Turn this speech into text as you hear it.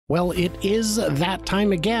Well, it is that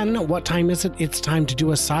time again. What time is it? It's time to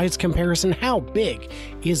do a size comparison. How big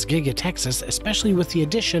is Giga Texas, especially with the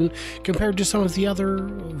addition compared to some of the other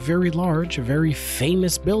very large, very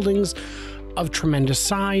famous buildings of tremendous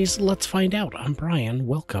size? Let's find out. I'm Brian.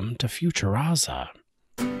 Welcome to Futuraza.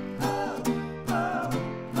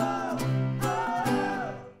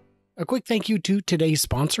 A quick thank you to today's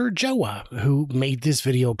sponsor, Joa, who made this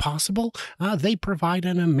video possible. They provide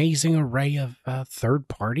an amazing array of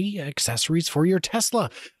third-party accessories for your Tesla.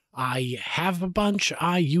 I have a bunch,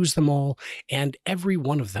 I use them all, and every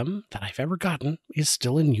one of them that I've ever gotten is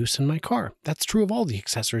still in use in my car. That's true of all the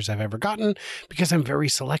accessories I've ever gotten because I'm very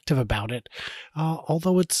selective about it.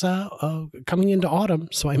 Although it's coming into autumn,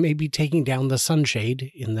 so I may be taking down the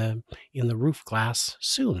sunshade in the roof glass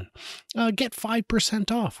soon. Get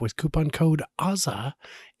 5% off with coupon code AZA,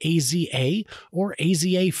 AZA, or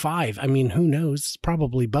AZA5. I mean, who knows?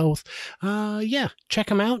 Probably both. Yeah, check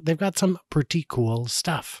them out. They've got some pretty cool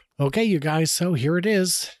stuff. Okay, you guys, so here it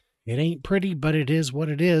is. It ain't pretty, but it is what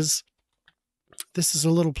it is. This is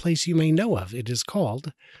a little place you may know of. It is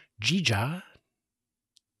called Giga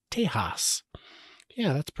Texas.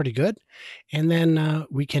 Yeah, that's pretty good. And then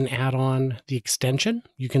we can add on the extension.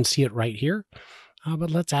 You can see it right here.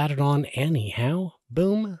 But let's add it on anyhow.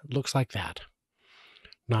 Boom, looks like that.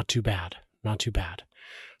 Not too bad, not too bad.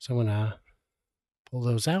 So I'm going to pull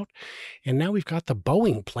those out. And now we've got the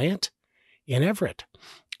Boeing plant in Everett.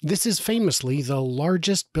 This is famously the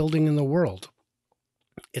largest building in the world.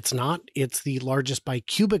 It's not. It's the largest by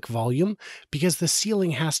cubic volume because the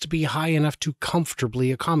ceiling has to be high enough to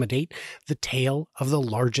comfortably accommodate the tail of the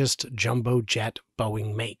largest jumbo jet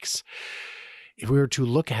Boeing makes. If we were to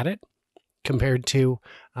look at it compared to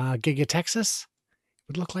Giga Texas, it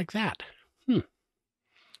would look like that.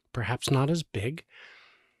 Perhaps not as big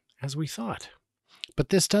as we thought. But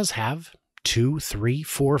this does have 2, 3,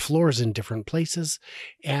 4 floors in different places.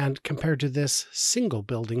 And compared to this single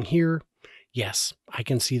building here, yes, I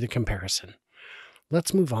can see the comparison.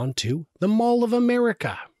 Let's move on to the Mall of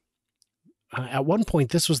America. At one point,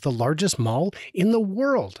 this was the largest mall in the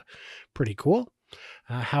world. Pretty cool.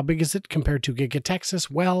 How big is it compared to Giga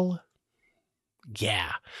Texas? Well,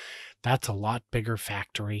 yeah, that's a lot bigger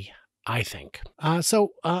factory, I think.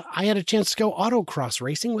 So I had a chance to go autocross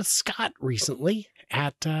racing with Scott recently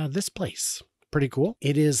at this place. Pretty cool.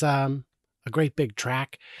 It is a great big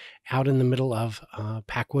track out in the middle of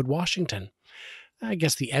Packwood, Washington. I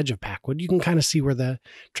guess the edge of Packwood. You can kind of see where the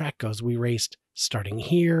track goes. We raced starting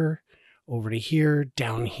here, over to here,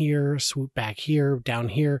 down here, swoop back here, down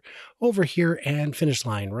here, over here, and finish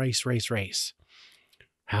line. Race, race, race.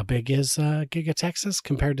 How big is Giga Texas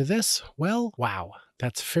compared to this? Well, wow,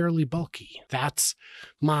 that's fairly bulky. That's,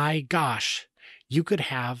 my gosh, you could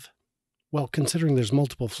have, well, considering there's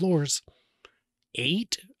multiple floors,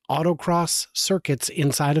 8 autocross circuits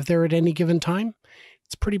inside of there at any given time.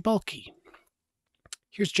 It's pretty bulky.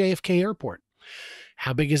 Here's JFK Airport.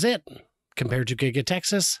 How big is it compared to Giga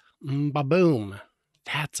Texas? Ba-boom.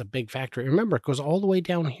 That's a big factory. Remember, it goes all the way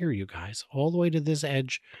down here, you guys, all the way to this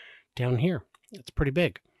edge down here. It's pretty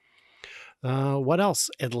big. What else?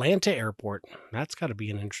 Atlanta Airport. That's got to be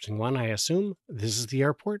an interesting one, I assume. This is the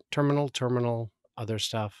airport. Terminal, other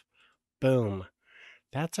stuff. Boom.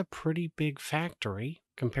 That's a pretty big factory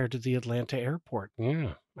compared to the Atlanta Airport.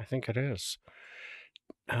 Yeah, I think it is.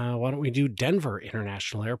 Why don't we do Denver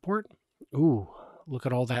International Airport? Ooh, look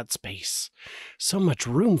at all that space. So much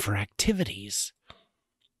room for activities.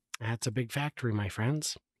 That's a big factory, my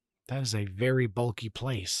friends. That is a very bulky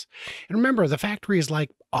place. And remember, the factory is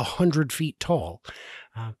like 100 feet tall.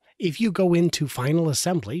 If you go into final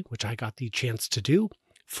assembly, which I got the chance to do,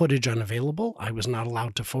 footage unavailable, I was not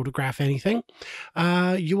allowed to photograph anything,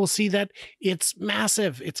 you will see that it's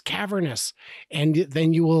massive, it's cavernous. And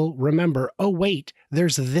then you will remember, oh wait,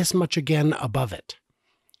 there's this much again above it.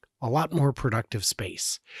 A lot more productive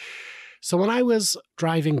space. So when I was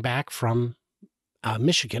driving back from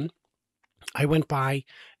Michigan, I went by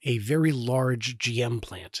a very large GM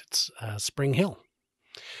plant. It's Spring Hill,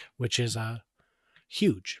 which is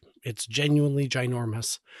huge. It's genuinely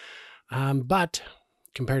ginormous. But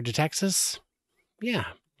compared to Texas, yeah,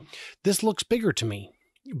 this looks bigger to me.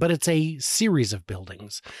 But it's a series of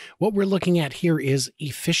buildings. What we're looking at here is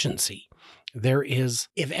efficiency. There is,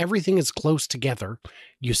 if everything is close together,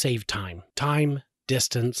 you save time. Time,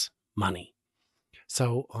 distance, money.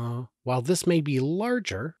 So while this may be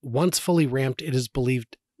larger, once fully ramped, it is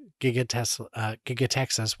believed Giga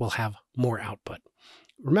Texas will have more output.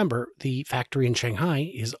 Remember, the factory in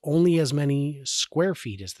Shanghai is only as many square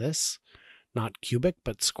feet as this, not cubic,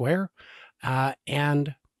 but square.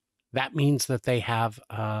 And that means that they have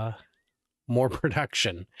more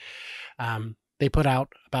production. They put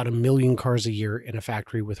out about 1 million cars a year in a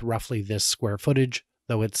factory with roughly this square footage,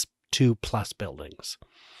 though it's 2+ buildings.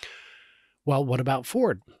 Well, what about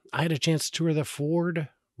Ford? I had a chance to tour the Ford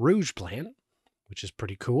Rouge plant, which is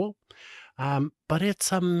pretty cool. But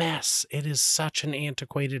it's a mess. It is such an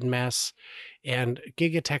antiquated mess. And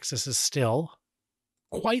Giga Texas is still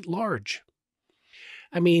quite large.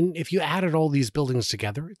 I mean, if you added all these buildings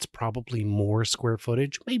together, it's probably more square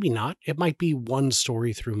footage. Maybe not. It might be one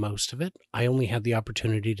story through most of it. I only had the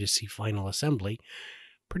opportunity to see final assembly.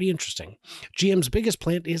 Pretty interesting. GM's biggest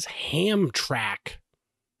plant is Hamtramck.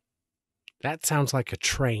 That sounds like a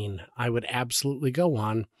train I would absolutely go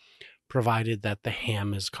on, provided that the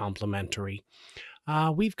ham is complimentary.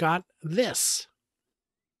 We've got this.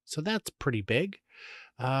 So that's pretty big,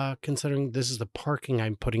 considering this is the parking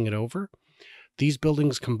I'm putting it over. These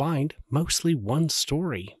buildings combined, mostly one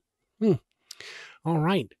story. All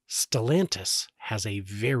right, Stellantis has a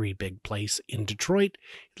very big place in Detroit.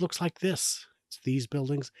 It looks like this. It's these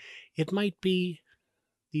buildings. It might be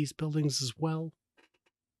these buildings as well.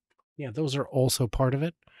 Yeah, those are also part of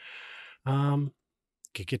it.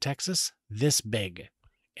 Giga Texas, this big.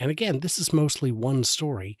 And again, this is mostly one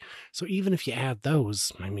story. So even if you add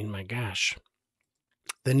those, I mean, my gosh.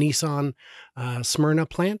 The Nissan Smyrna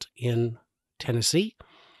plant in Tennessee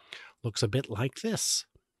looks a bit like this.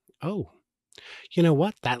 Oh, you know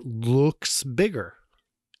what? That looks bigger.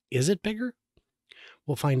 Is it bigger?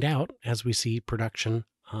 We'll find out as we see production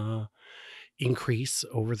increase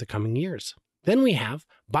over the coming years. Then we have,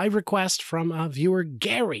 by request from viewer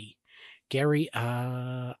Gary. Gary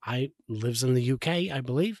lives in the UK, I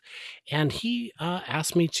believe, and he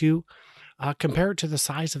asked me to compare it to the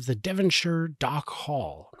size of the Devonshire Dock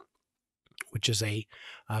Hall, which is a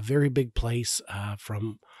very big place.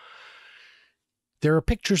 There are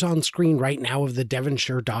pictures on screen right now of the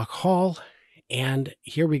Devonshire Dock Hall, and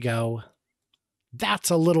here we go.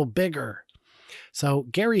 That's a little bigger. So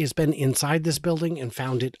Gary has been inside this building and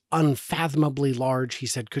found it unfathomably large. He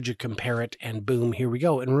said, could you compare it? And boom, here we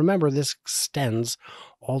go. And remember, this extends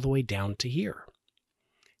all the way down to here.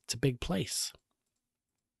 It's a big place.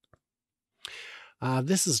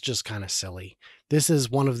 This is just kind of silly. This is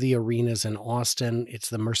one of the arenas in Austin. It's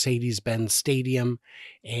the Mercedes-Benz Stadium,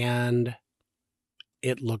 and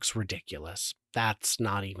it looks ridiculous. That's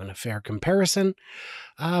not even a fair comparison.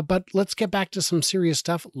 But let's get back to some serious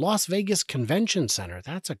stuff. Las Vegas Convention Center.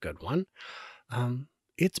 That's a good one.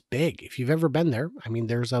 It's big. If you've ever been there, I mean,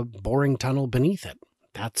 there's a boring tunnel beneath it.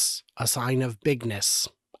 That's a sign of bigness,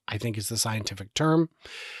 I think is the scientific term.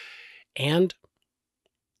 And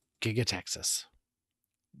Giga Texas.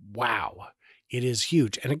 Wow. It is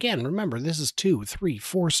huge. And again, remember, this is 2, 3,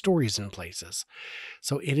 4 stories in places.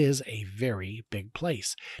 So it is a very big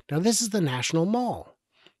place. Now, this is the National Mall.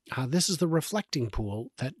 This is the reflecting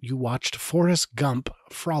pool that you watched Forrest Gump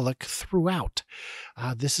frolic throughout.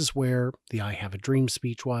 This is where the I Have a Dream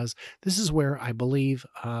speech was. This is where I believe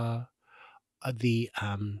the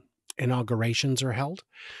inaugurations are held.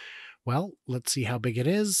 Well, let's see how big it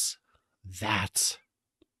is. That's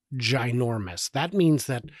ginormous. That means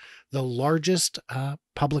that the largest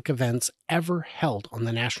public events ever held on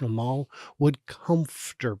the National Mall would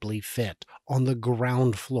comfortably fit on the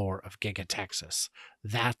ground floor of Giga Texas.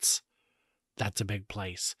 That's a big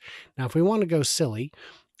place. Now, if we want to go silly,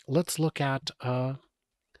 let's look at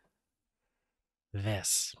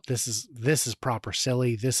this. This is proper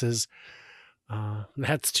silly. This is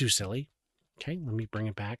that's too silly. Okay, let me bring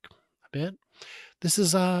it back a bit. This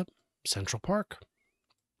is Central Park,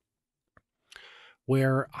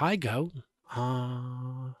 where I go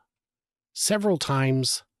several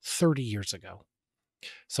times 30 years ago.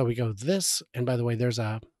 So we go this, and by the way, there's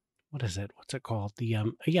a, what is it? What's it called? The,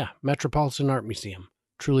 Metropolitan Art Museum.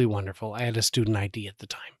 Truly wonderful. I had a student ID at the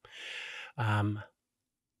time.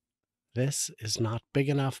 This is not big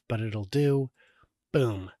enough, but it'll do.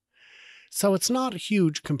 Boom. So it's not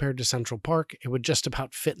huge compared to Central Park. It would just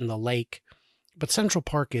about fit in the lake. But Central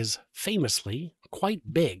Park is famously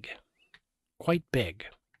quite big. Quite big.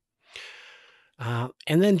 And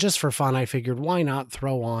then just for fun, I figured why not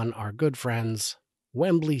throw on our good friends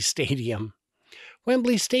Wembley Stadium.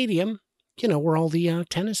 Wembley Stadium, you know, where all the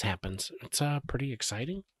tennis happens. It's pretty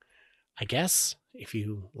exciting, I guess, if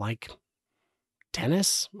you like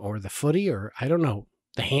tennis or the footy or, I don't know,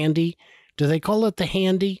 the handy. Do they call it the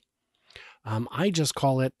handy? I just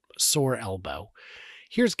call it sore elbow.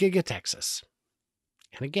 Here's Giga Texas.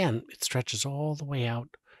 And again, it stretches all the way out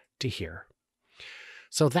to here.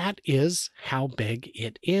 So that is how big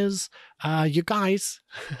it is. You guys,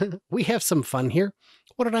 we have some fun here.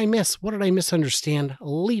 What did I miss? What did I misunderstand?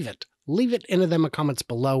 Leave it. leave it in the comments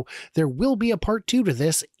below. There will be a part 2 to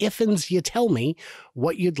this if you tell me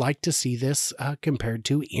what you'd like to see this compared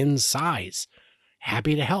to in size.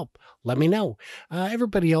 Happy to help. Let me know.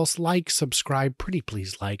 Everybody else, like, subscribe, pretty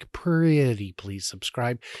please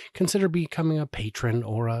subscribe. Consider becoming a patron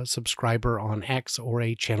or a subscriber on X or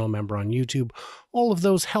a channel member on YouTube. All of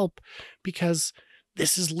those help because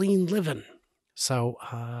this is lean living. So,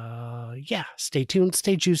 yeah, stay tuned,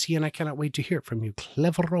 stay juicy, and I cannot wait to hear from you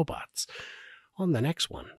clever robots on the next one.